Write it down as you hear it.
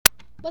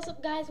What's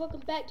up, guys?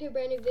 Welcome back to a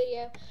brand new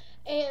video.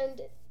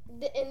 And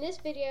in this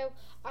video,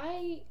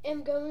 I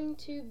am going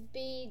to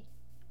be,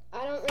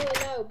 I don't really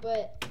know,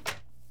 but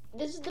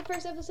this is the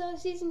first episode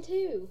of season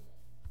 2.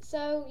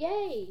 So,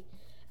 yay.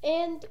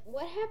 And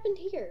what happened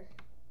here?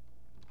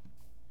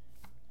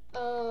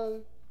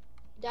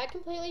 Did I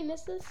completely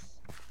miss this?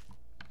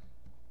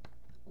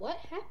 What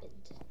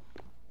happened?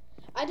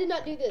 I did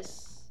not do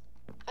this.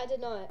 I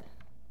did not.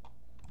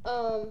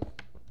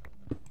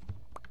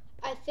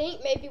 I think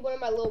maybe one of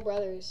my little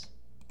brothers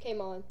came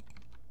on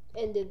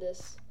and did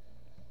this.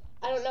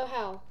 I don't know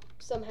how.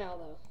 Somehow,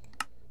 though.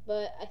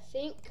 But I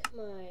think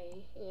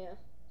I need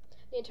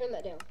to turn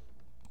that down.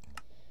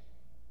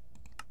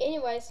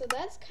 Anyway, so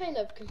that's kind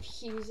of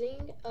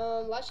confusing.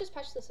 Let's just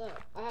patch this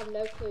up. I have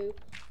no clue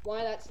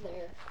why that's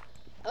there.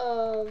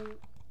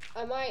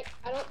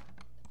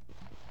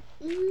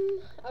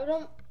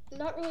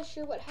 Not really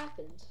sure what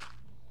happened.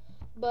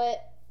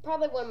 But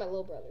probably one of my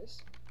little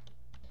brothers.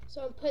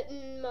 So I'm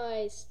putting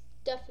my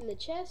stuff in the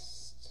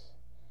chest.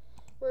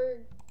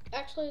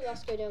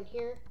 Let's go down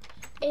here.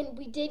 And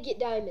we did get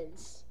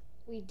diamonds.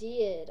 We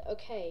did.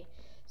 Okay.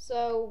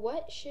 So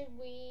what should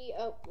we,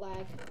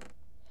 lag.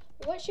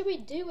 What should we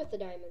do with the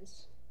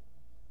diamonds?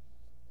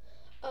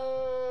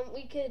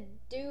 We could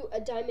do a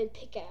diamond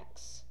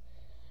pickaxe.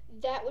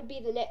 That would be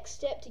the next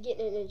step to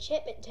getting an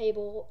enchantment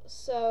table.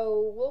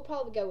 So we'll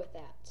probably go with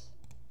that.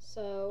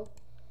 So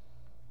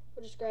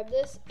we'll just grab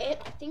this. And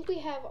I think we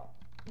have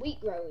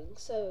wheat growing,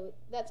 so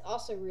that's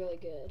also really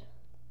good.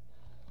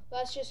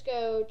 Let's just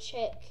go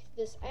check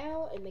this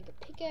out and make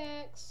a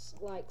pickaxe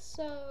like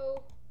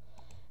so.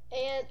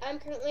 And I'm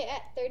currently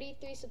at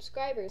 33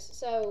 subscribers,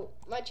 so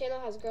my channel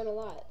has grown a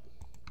lot.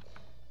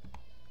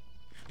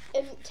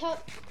 And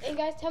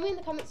guys, tell me in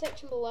the comment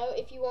section below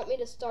if you want me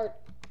to start.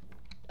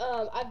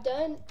 I've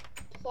done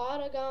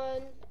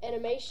Plotagon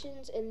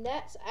animations, and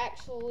that's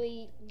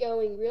actually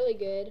going really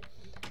good.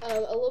 A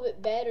little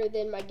bit better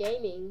than my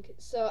gaming.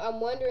 So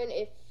I'm wondering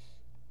if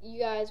you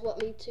guys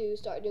want me to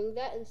start doing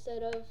that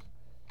instead of,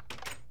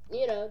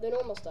 the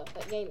normal stuff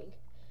like gaming.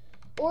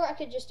 Or I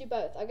could just do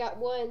both. I got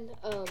one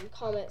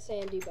comment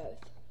saying do both.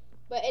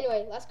 But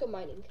anyway, let's go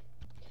mining.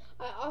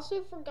 I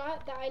also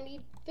forgot that I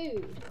need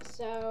food.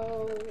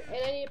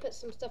 And I need to put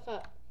some stuff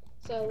up.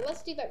 So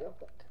let's do that real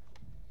quick.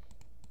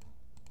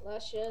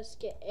 Let's just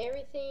get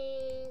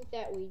everything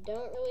that we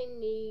don't really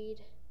need.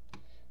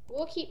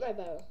 We'll keep my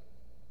bow.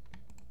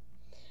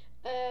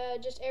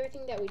 Just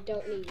everything that we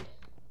don't need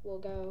will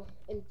go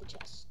into the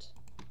chest.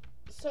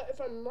 So if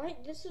I'm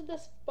right, this is the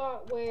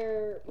spot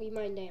where we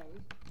mine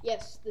down.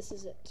 Yes, this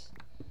is it.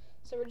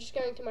 So we're just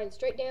going to mine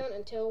straight down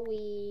until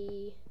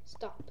we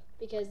stop,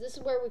 because this is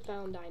where we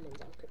found diamonds,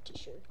 I'm pretty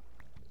sure.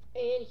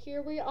 And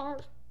here we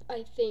are.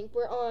 I think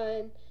we're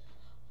on,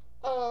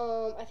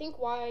 I think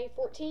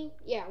Y14.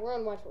 Yeah, we're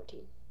on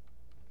Y14.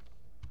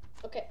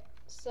 Okay,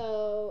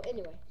 so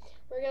anyway,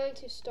 we're going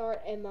to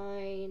start a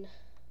mine.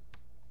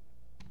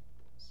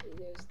 See,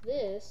 there's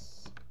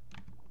this.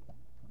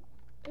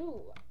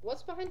 Ooh,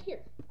 what's behind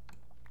here?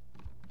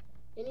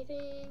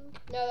 Anything?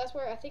 No, that's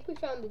where I think we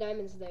found the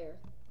diamonds there.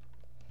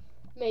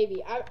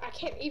 Maybe. I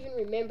can't even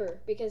remember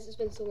because it's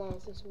been so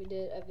long since we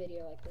did a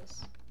video like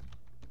this.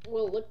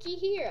 Well, looky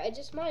here. I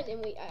just mined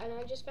and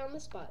I just found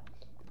this spot.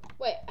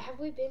 Wait, have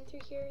we been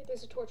through here?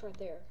 There's a torch right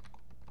there.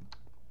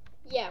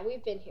 Yeah,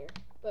 we've been here.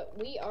 But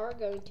we are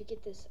going to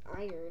get this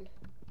iron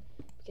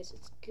because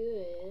it's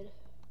good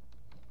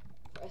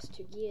for us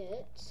to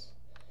get.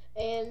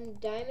 And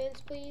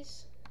diamonds,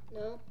 please.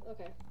 No?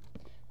 Okay.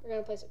 We're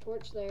going to place a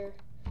torch there.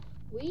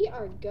 We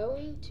are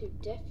going to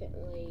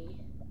definitely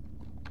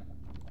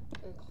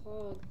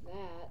unclog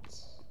that.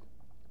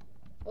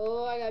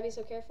 Oh, I gotta be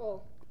so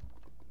careful.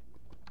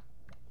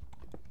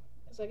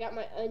 Because I got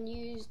my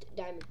unused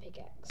diamond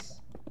pickaxe.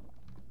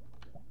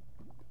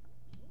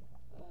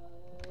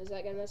 Is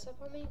that going to mess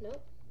up on me?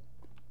 Nope.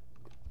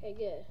 Okay,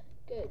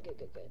 good.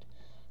 Good.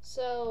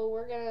 So,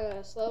 we're going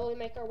to slowly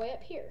make our way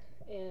up here.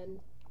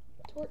 And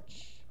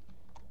torch.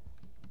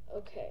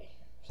 Okay,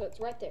 so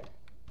it's right there.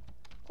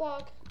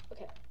 Clog.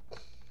 Okay.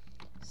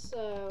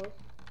 So,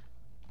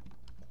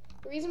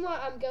 the reason why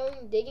I'm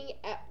going digging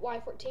at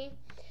Y14,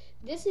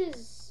 this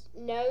is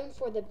known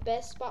for the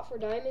best spot for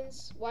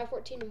diamonds,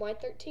 Y14 and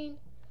Y13.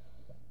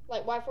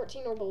 Like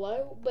Y14 or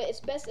below, but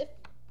it's best if,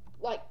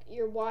 like,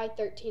 you're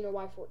Y13 or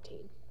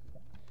Y14.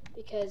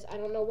 Because I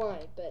don't know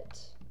why, but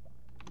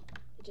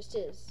it just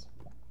is.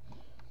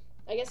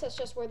 I guess that's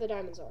just where the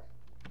diamonds are.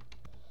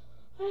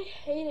 I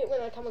hate it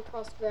when I come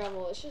across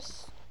gravel. It's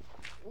just,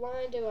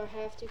 why do I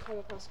have to come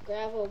across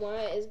gravel?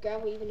 Why is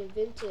gravel even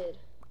invented?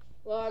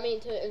 Well, I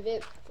mean,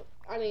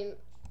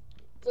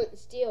 flint and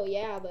steel,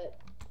 yeah, but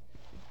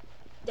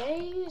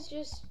dang, it's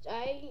just,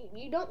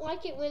 you don't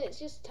like it when it's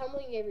just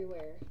tumbling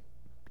everywhere.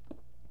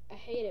 I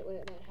hate it when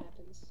that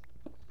happens.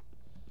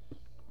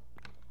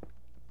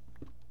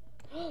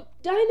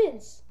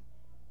 Diamonds!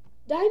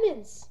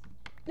 Diamonds!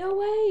 No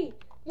way!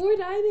 More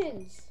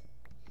diamonds!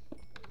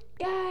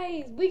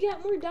 Guys, we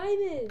got more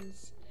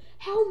diamonds.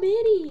 How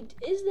many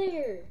is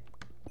there?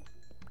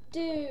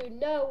 Dude,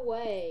 no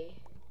way.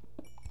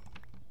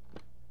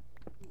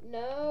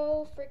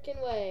 No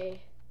freaking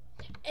way.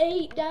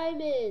 8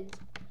 diamonds.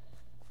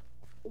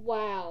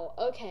 Wow.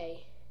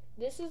 Okay.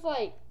 This is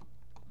like,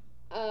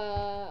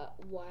 wow.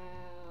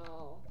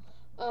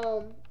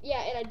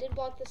 Yeah, and I did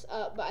block this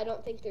up, but I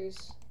don't think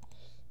there's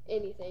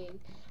anything.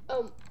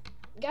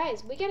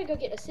 Guys, we gotta go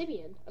get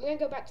Obsidian. I'm gonna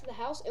go back to the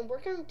house, and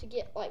we're going to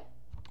get, like,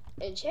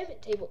 an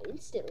enchantment table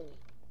instantly.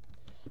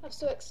 I'm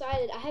so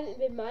excited. I haven't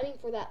been mining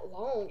for that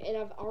long, and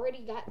I've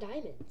already got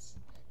diamonds.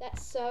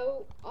 That's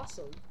so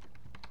awesome.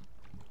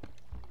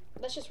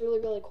 That's just really,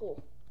 really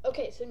cool.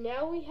 Okay, so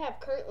now we have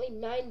currently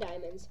 9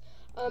 diamonds.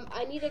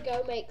 I need to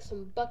go make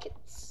some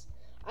buckets.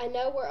 I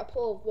know where a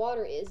pool of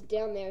water is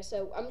down there,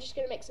 so I'm just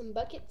going to make some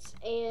buckets,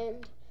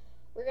 and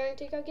we're going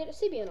to go get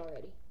Obsidian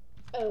already.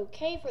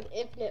 Okay, for the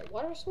infinite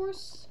water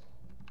source,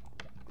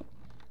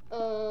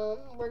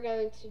 we're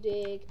going to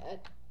dig a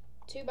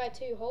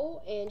 2x2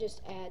 hole and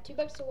just add 2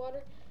 buckets of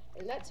water,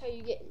 and that's how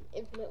you get an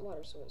infinite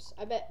water source.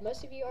 I bet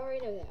most of you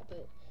already know that,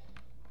 but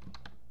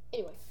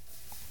anyway.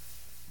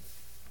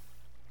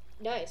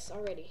 Nice,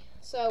 already.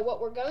 So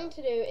what we're going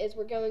to do is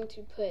we're going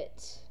to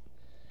put,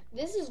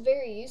 this is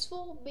very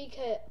useful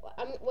because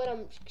what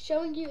I'm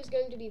showing you is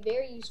going to be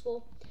very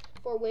useful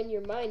for when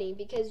you're mining,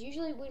 because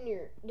usually when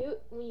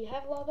you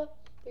have lava,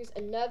 there's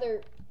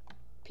another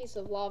piece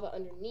of lava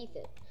underneath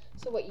it.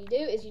 So what you do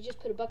is you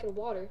just put a bucket of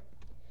water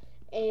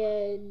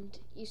and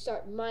you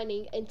start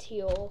mining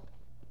until,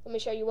 let me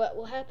show you what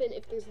will happen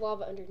if there's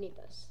lava underneath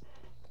us.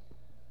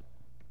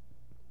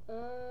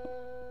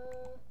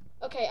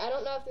 Okay, I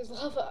don't know if there's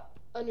lava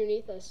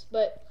underneath us,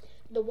 but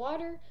the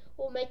water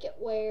will make it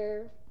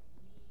where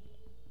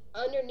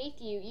underneath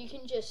you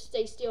can just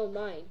stay still and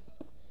mine,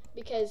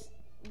 because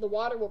the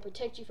water will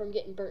protect you from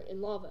getting burnt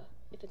in lava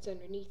if it's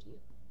underneath you.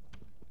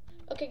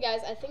 Okay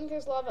guys, I think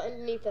there's lava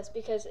underneath us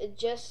because it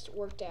just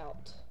worked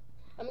out.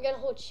 I'm going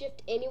to hold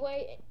shift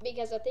anyway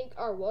because I think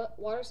our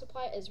water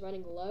supply is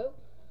running low.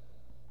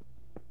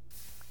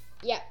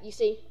 Yeah, you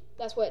see,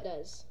 that's what it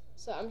does.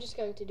 So I'm just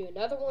going to do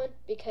another one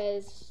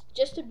because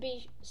just to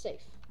be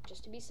safe.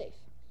 Because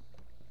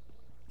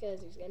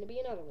there's going to be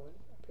another one,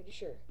 I'm pretty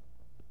sure.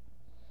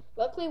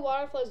 Luckily,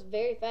 water flows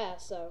very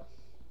fast, so,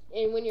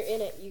 and when you're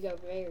in it, you go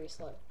very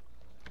slow.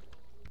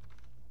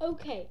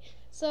 Okay,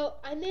 so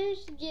I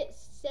managed to get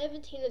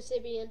 17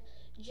 obsidian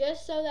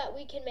just so that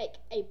we can make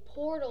a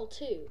portal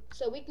too,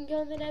 so we can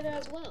go in the nether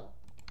as well.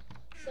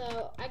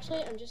 So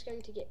actually, I'm just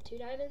going to get 2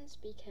 diamonds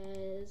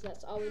because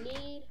that's all we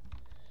need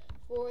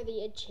for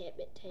the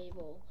enchantment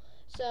table.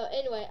 So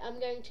anyway, I'm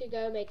going to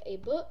go make a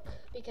book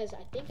because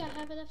I think I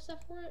have enough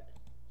stuff for it.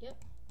 Yep.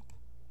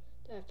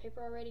 Do I have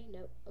paper already?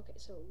 Nope. Okay,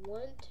 so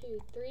 1,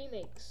 2, 3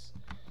 makes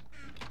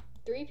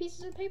 3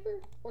 pieces of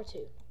paper or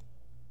 2?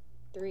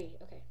 3,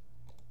 okay.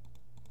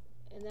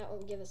 And that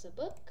will give us a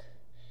book.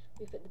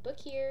 We put the book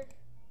here.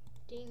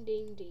 Ding,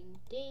 ding, ding,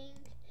 ding.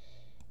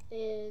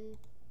 Then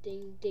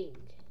ding, ding.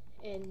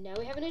 And now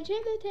we have an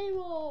enchantment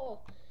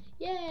table.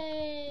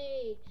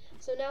 Yay!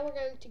 So now we're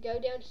going to go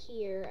down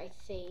here, I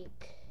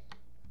think.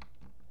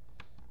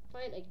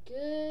 Find a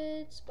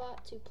good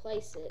spot to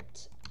place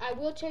it. I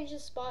will change the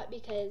spot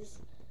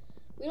because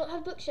we don't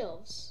have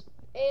bookshelves.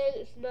 And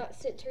it's not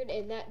centered,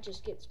 and that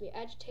just gets me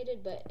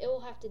agitated, but it will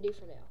have to do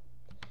for now.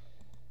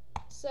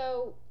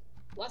 So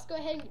let's go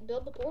ahead and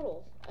build the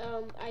portal.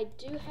 I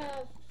do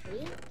have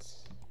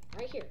flint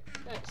right here.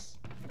 Nice.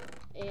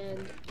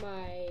 And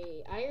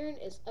my iron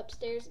is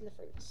upstairs in the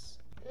furnace.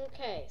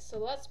 Okay, so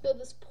let's build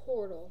this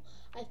portal.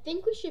 I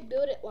think we should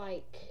build it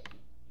like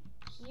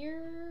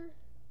here.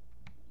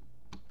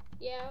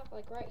 Yeah,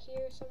 like right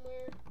here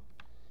somewhere.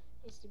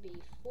 Needs to be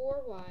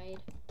 4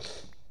 wide.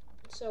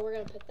 So we're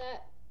gonna put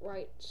that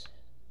right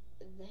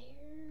there.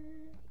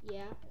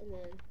 Yeah, and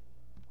then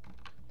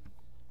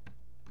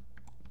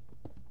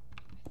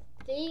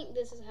I think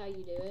this is how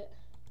you do it.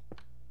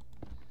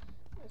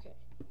 Okay.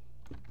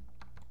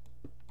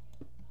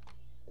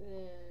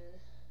 Then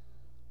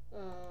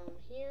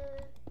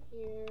here,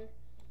 and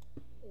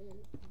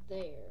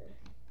there.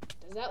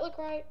 Does that look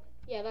right?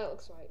 Yeah, that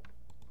looks right.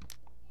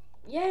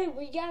 Yay,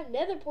 we got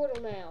another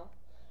portal now.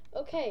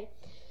 Okay,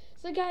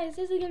 so guys,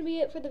 this is going to be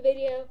it for the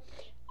video.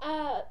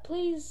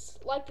 Please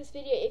like this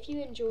video if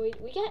you enjoyed.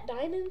 We got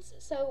diamonds,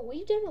 so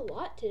we've done a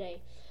lot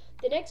today.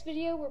 The next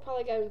video, we're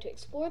probably going to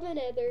explore the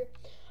nether,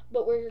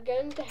 but we're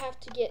going to have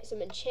to get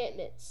some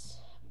enchantments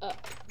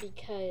up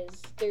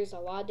because there's a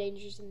lot of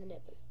dangers in the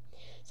nether.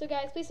 So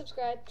guys, please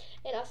subscribe,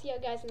 and I'll see you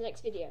guys in the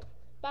next video.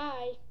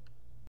 Bye!